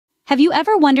Have you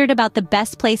ever wondered about the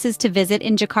best places to visit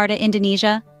in Jakarta,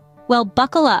 Indonesia? Well,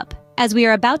 buckle up, as we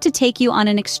are about to take you on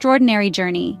an extraordinary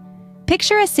journey.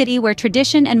 Picture a city where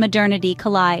tradition and modernity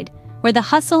collide, where the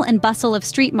hustle and bustle of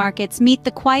street markets meet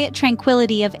the quiet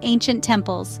tranquility of ancient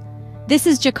temples. This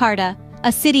is Jakarta,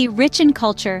 a city rich in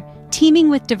culture, teeming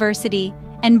with diversity,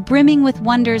 and brimming with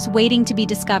wonders waiting to be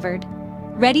discovered.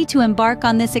 Ready to embark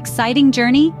on this exciting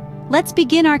journey? Let's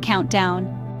begin our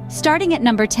countdown. Starting at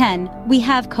number 10, we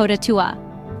have Kota Tua.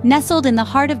 Nestled in the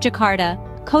heart of Jakarta,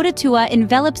 Kota Tua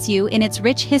envelops you in its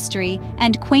rich history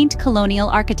and quaint colonial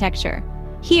architecture.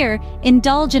 Here,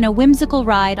 indulge in a whimsical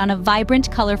ride on a vibrant,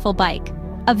 colorful bike.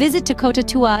 A visit to Kota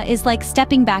Tua is like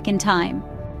stepping back in time.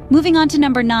 Moving on to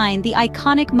number 9, the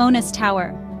iconic Monas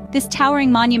Tower. This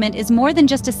towering monument is more than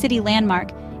just a city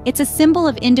landmark, it's a symbol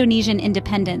of Indonesian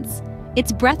independence.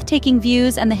 Its breathtaking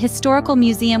views and the historical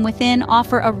museum within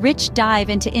offer a rich dive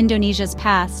into Indonesia's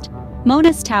past.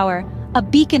 Monas Tower, a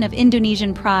beacon of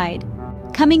Indonesian pride.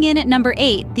 Coming in at number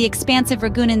 8, the expansive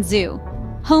Ragunan Zoo.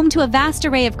 Home to a vast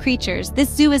array of creatures, this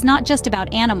zoo is not just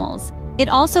about animals. It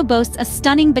also boasts a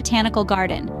stunning botanical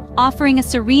garden, offering a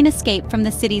serene escape from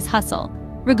the city's hustle.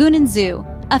 Ragunan Zoo,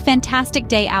 a fantastic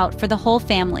day out for the whole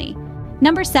family.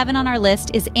 Number 7 on our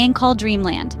list is Ancol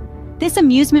Dreamland. This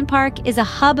amusement park is a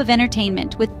hub of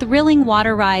entertainment with thrilling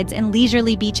water rides and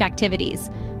leisurely beach activities.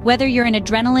 Whether you're an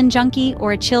adrenaline junkie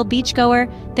or a chill beachgoer,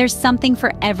 there's something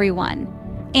for everyone.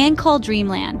 Ancol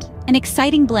Dreamland, an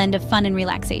exciting blend of fun and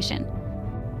relaxation.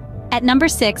 At number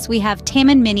 6, we have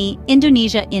Taman Mini,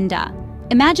 Indonesia, Indah.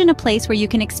 Imagine a place where you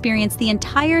can experience the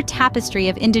entire tapestry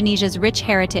of Indonesia's rich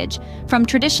heritage, from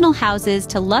traditional houses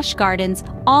to lush gardens,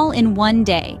 all in one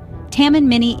day. Taman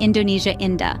Mini, Indonesia,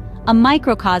 Indah, a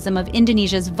microcosm of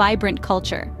Indonesia's vibrant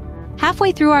culture.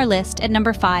 Halfway through our list, at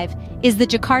number 5, is the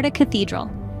Jakarta Cathedral.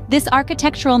 This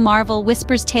architectural marvel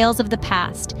whispers tales of the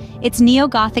past, its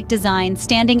neo-Gothic design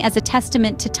standing as a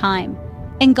testament to time.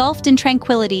 Engulfed in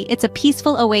tranquility, it's a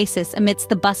peaceful oasis amidst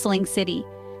the bustling city.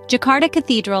 Jakarta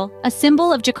Cathedral, a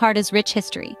symbol of Jakarta's rich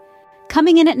history.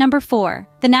 Coming in at number 4,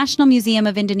 the National Museum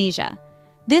of Indonesia.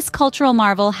 This cultural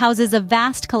marvel houses a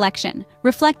vast collection,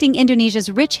 reflecting Indonesia's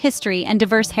rich history and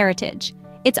diverse heritage.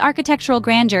 Its architectural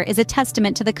grandeur is a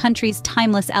testament to the country's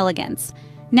timeless elegance.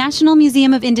 National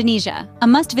Museum of Indonesia, a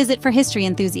must-visit for history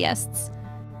enthusiasts.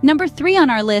 Number 3 on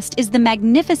our list is the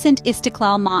magnificent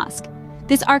Istiqlal Mosque.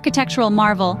 This architectural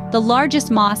marvel, the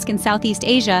largest mosque in Southeast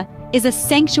Asia, is a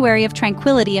sanctuary of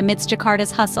tranquility amidst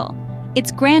Jakarta's hustle.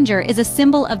 Its grandeur is a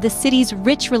symbol of the city's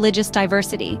rich religious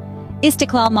diversity.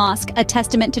 Istiqlal Mosque, a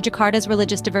testament to Jakarta's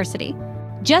religious diversity.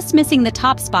 Just missing the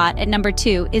top spot at number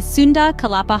 2 is Sunda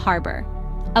Kelapa Harbour.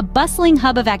 A bustling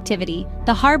hub of activity,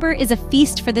 the harbor is a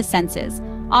feast for the senses,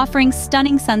 offering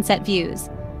stunning sunset views.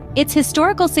 Its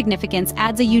historical significance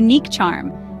adds a unique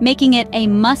charm, making it a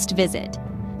must-visit.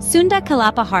 Sunda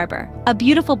Kelapa Harbour, a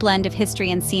beautiful blend of history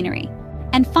and scenery.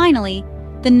 And finally,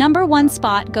 the number 1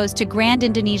 spot goes to Grand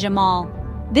Indonesia Mall.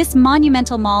 This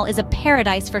monumental mall is a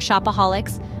paradise for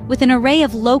shopaholics, with an array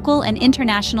of local and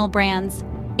international brands.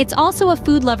 It's also a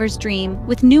food lover's dream,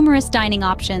 with numerous dining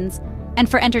options. And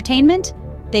for entertainment,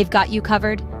 they've got you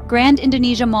covered. Grand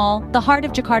Indonesia Mall, the heart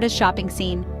of Jakarta's shopping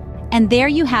scene. And there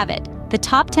you have it, the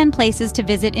top 10 places to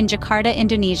visit in Jakarta,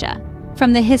 Indonesia.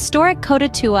 From the historic Kota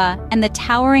Tua and the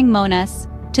towering Monas,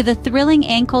 to the thrilling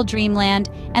Ancol Dreamland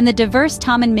and the diverse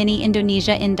Taman Mini,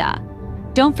 Indonesia, Indah.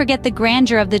 Don't forget the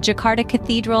grandeur of the Jakarta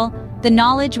Cathedral, the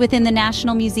knowledge within the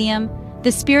National Museum,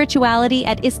 the spirituality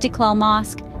at Istiqlal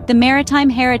Mosque, the maritime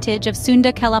heritage of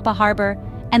Sunda Kelapa Harbour,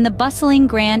 and the bustling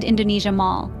Grand Indonesia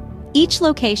Mall. Each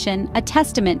location a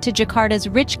testament to Jakarta's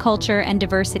rich culture and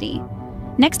diversity.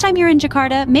 Next time you're in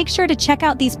Jakarta, make sure to check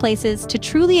out these places to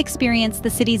truly experience the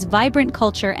city's vibrant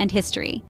culture and history.